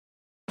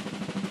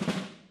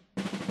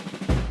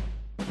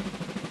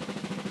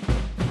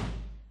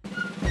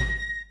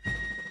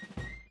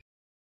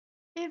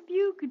If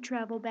you could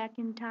travel back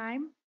in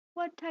time,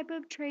 what type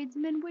of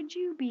tradesman would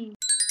you be?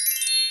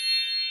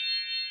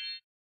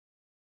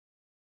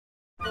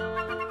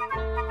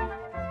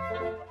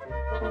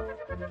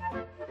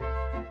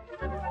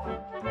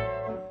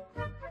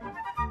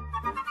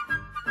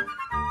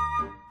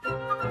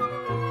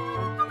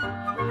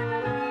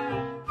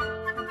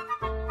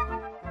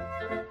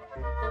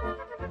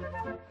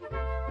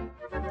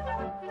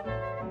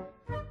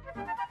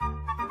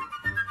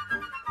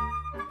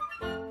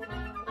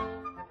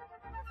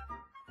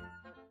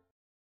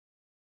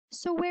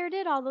 So where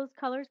did all those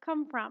colors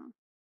come from?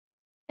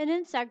 An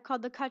insect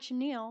called the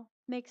cochineal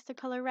makes the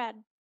color red.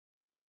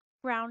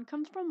 Brown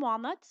comes from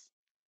walnuts,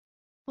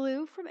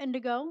 blue from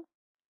indigo,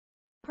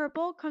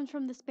 purple comes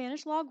from the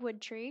Spanish logwood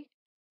tree,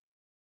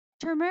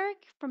 turmeric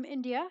from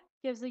India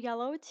gives a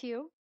yellow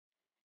hue,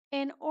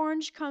 and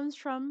orange comes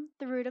from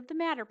the root of the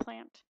madder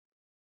plant.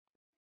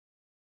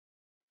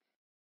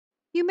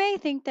 You may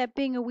think that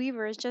being a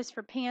weaver is just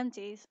for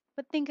pansies,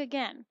 but think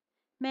again.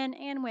 Men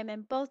and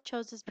women both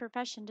chose this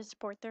profession to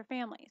support their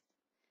families.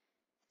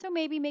 So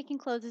maybe making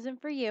clothes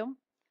isn't for you.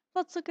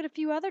 Let's look at a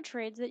few other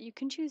trades that you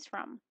can choose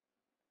from.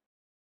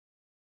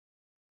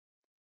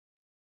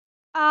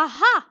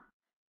 Aha!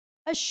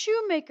 A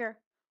shoemaker!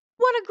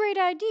 What a great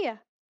idea!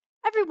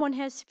 Everyone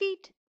has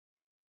feet.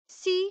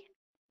 See,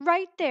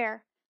 right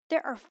there.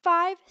 There are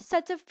 5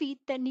 sets of feet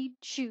that need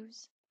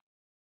shoes.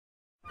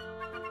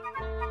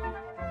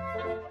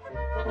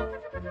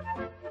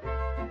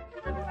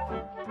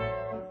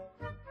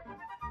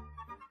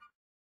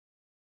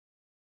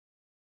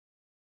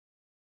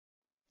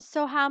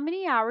 So how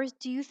many hours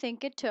do you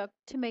think it took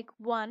to make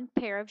one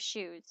pair of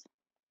shoes?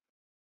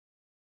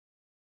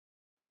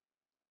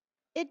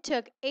 It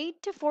took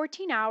 8 to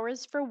 14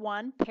 hours for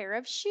one pair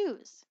of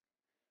shoes.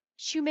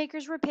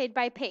 Shoemakers were paid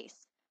by pace,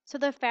 so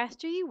the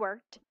faster you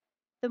worked,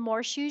 the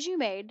more shoes you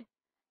made,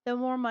 the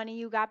more money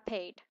you got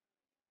paid.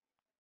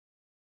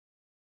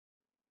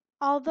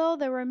 Although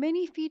there were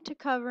many feet to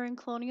cover in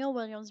colonial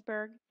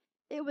Williamsburg,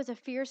 it was a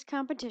fierce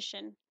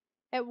competition.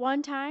 At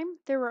one time,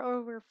 there were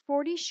over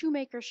 40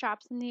 shoemaker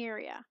shops in the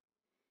area.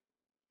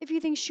 If you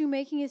think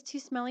shoemaking is too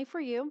smelly for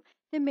you,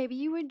 then maybe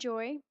you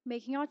enjoy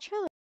making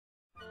artillery.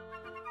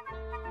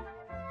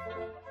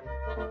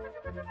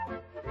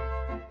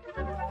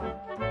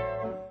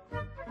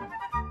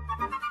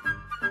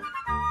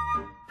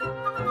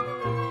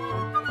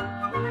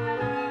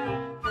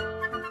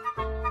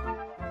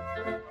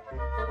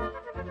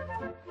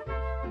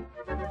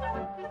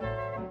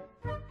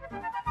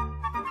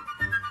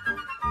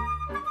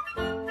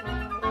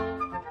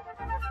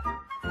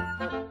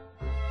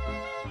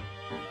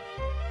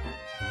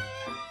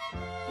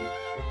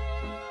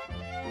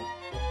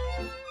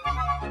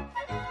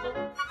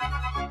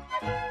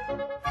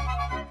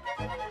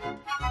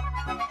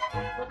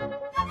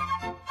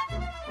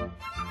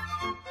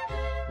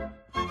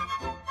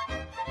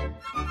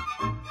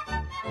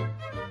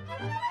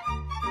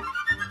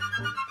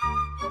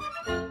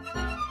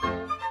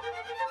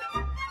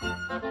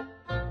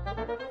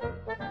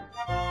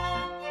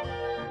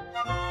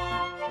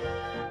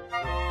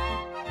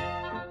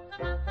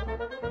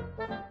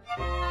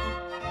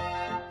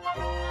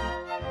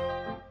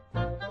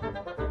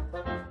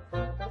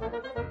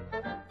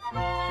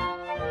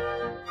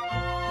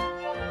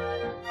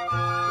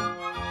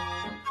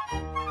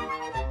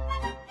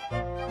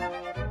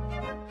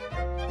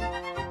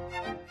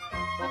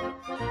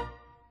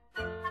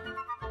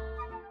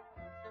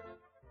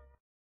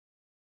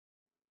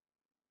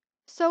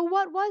 So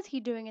what was he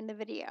doing in the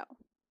video?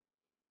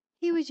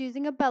 He was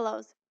using a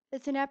bellows.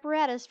 It's an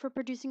apparatus for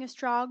producing a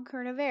strong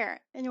current of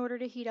air in order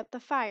to heat up the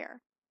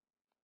fire.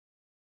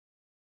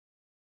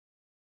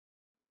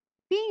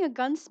 Being a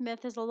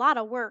gunsmith is a lot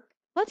of work.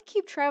 Let's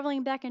keep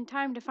traveling back in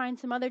time to find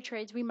some other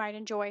trades we might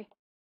enjoy.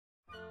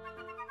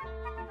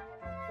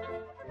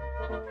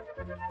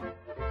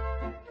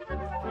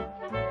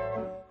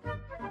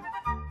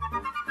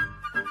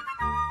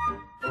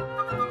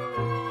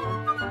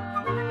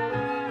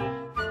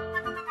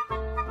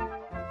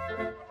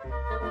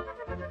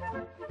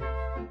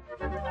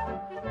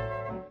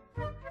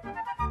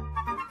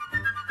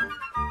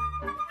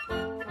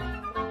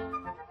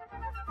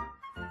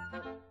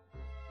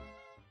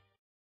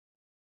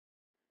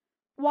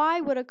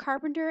 Why would a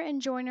carpenter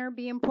and joiner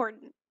be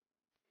important?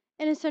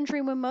 In a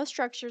century when most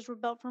structures were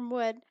built from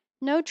wood,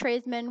 no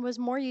tradesman was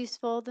more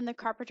useful than the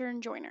carpenter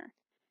and joiner.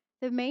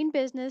 The main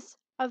business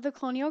of the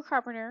colonial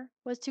carpenter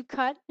was to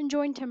cut and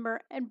join timber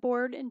and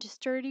board into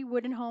sturdy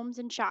wooden homes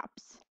and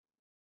shops.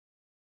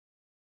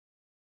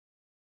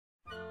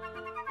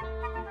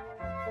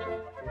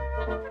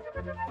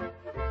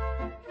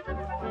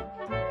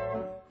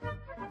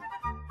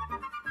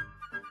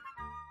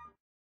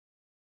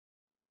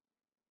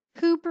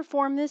 Who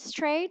performed this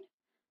trade?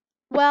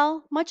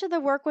 Well, much of the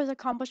work was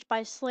accomplished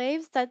by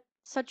slaves that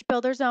such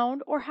builders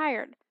owned or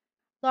hired.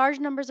 Large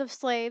numbers of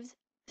slaves,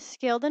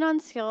 skilled and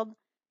unskilled,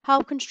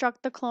 helped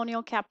construct the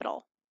colonial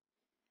capital.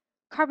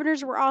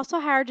 Carpenters were also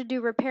hired to do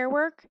repair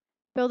work,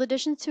 build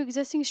additions to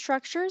existing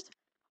structures,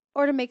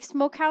 or to make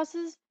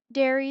smokehouses,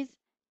 dairies,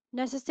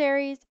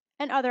 necessaries,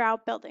 and other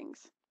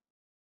outbuildings.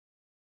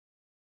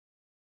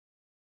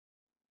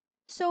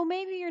 So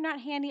maybe you're not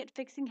handy at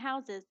fixing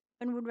houses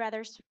and would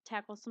rather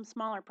tackle some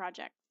smaller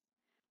projects.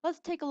 Let's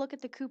take a look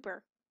at the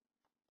Cooper.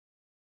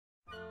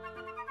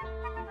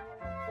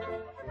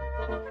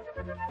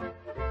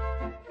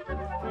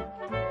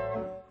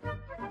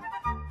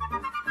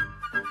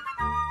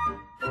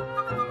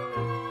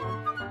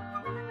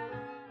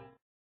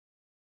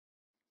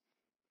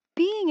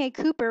 Being a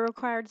cooper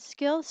required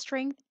skill,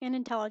 strength, and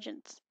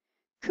intelligence.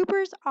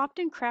 Coopers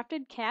often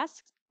crafted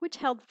casks which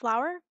held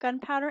flour,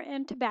 gunpowder,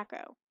 and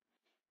tobacco.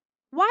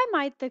 Why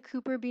might the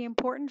cooper be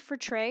important for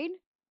trade?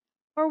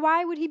 Or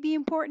why would he be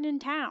important in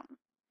town?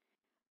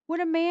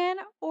 Would a man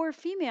or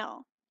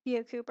female be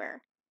a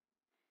cooper?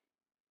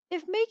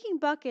 If making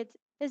buckets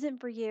isn't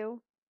for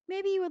you,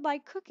 maybe you would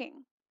like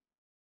cooking.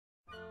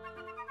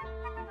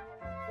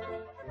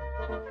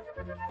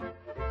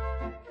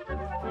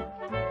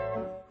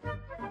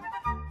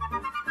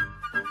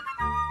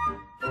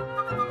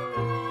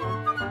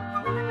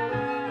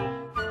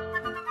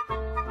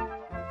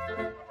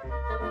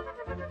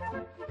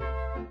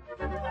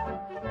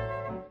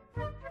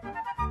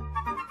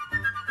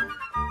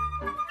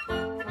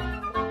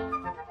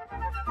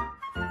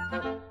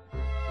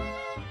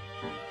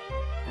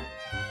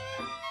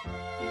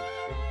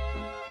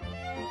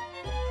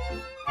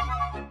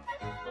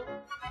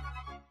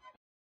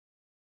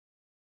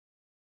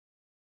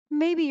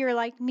 Maybe you're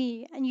like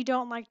me and you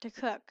don't like to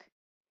cook.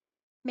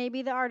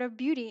 Maybe the art of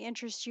beauty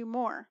interests you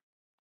more.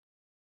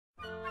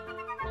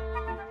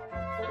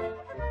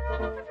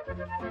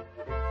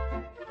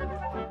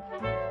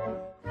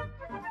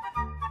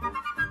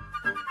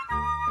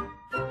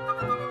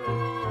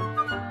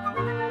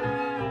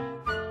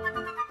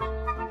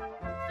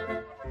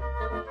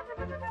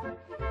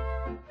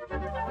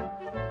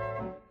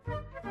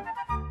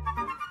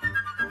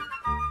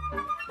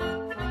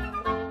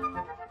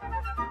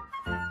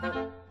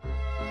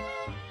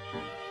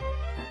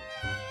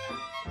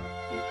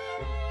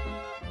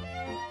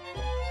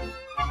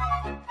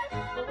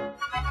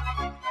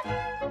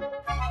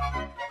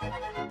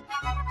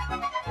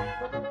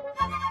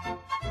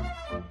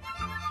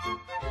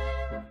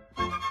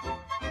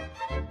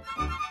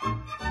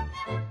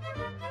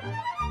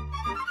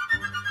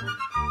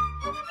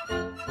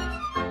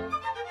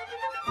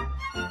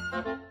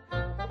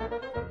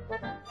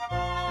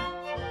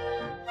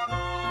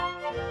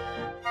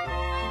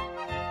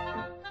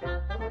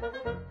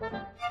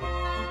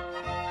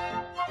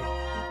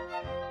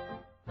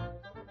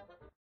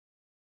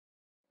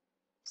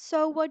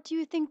 So, what do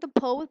you think the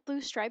pole with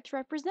blue stripes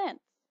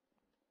represents?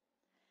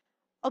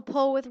 A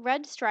pole with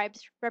red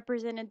stripes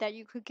represented that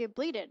you could get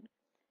bleeded.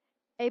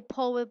 A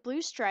pole with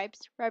blue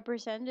stripes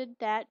represented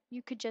that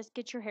you could just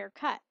get your hair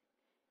cut.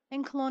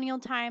 In colonial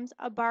times,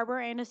 a barber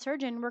and a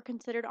surgeon were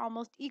considered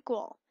almost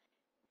equal.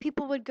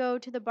 People would go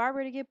to the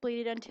barber to get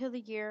bleeded until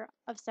the year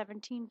of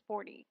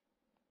 1740.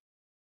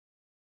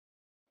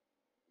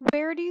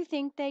 Where do you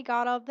think they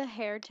got all the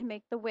hair to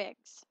make the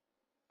wigs?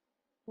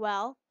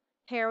 Well,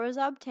 hair was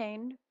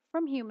obtained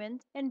from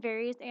humans and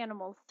various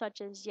animals such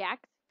as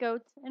yaks,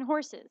 goats, and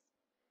horses.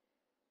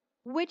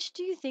 Which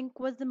do you think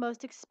was the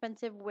most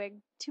expensive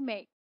wig to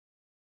make?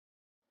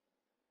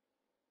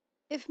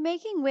 If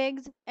making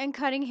wigs and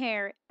cutting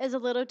hair is a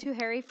little too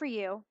hairy for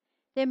you,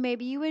 then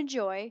maybe you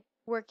enjoy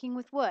working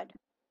with wood.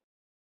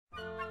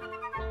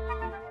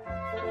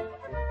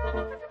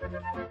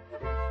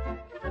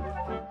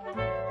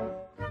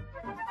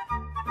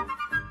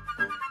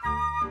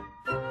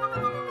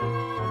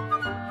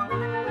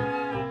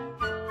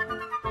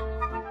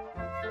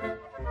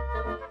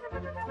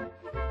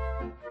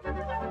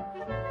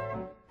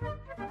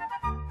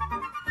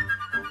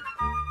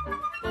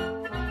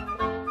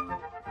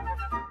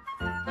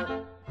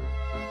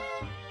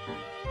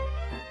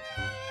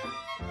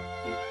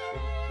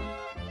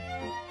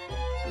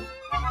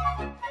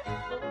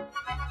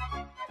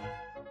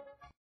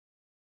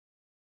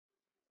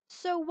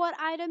 So, what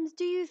items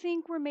do you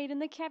think were made in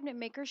the cabinet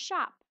maker's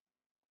shop?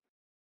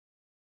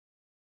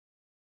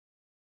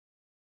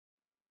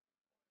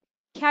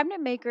 Cabinet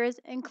makers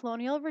in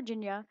colonial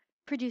Virginia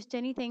produced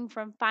anything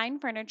from fine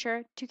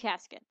furniture to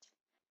caskets.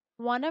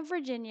 One of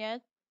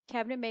Virginia's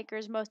cabinet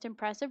makers' most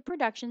impressive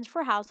productions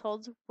for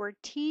households were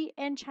tea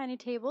and china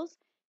tables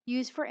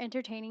used for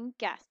entertaining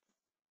guests.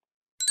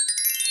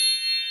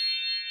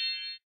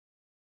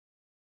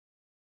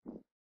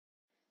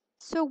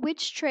 So,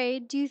 which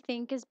trade do you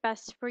think is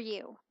best for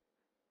you?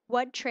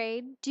 What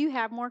trade do you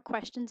have more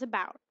questions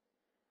about?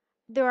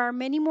 There are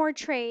many more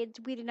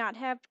trades we did not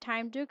have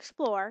time to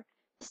explore,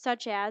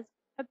 such as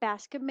a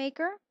basket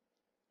maker,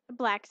 a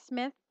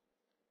blacksmith,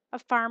 a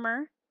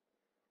farmer,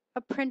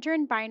 a printer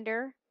and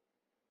binder,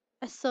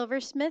 a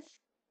silversmith,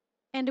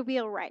 and a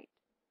wheelwright.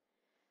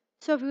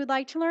 So if you would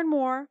like to learn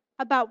more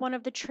about one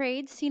of the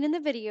trades seen in the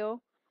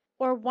video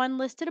or one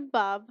listed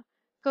above,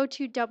 go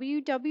to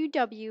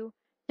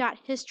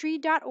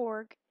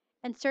www.history.org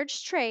and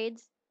search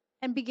trades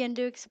and begin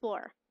to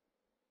explore.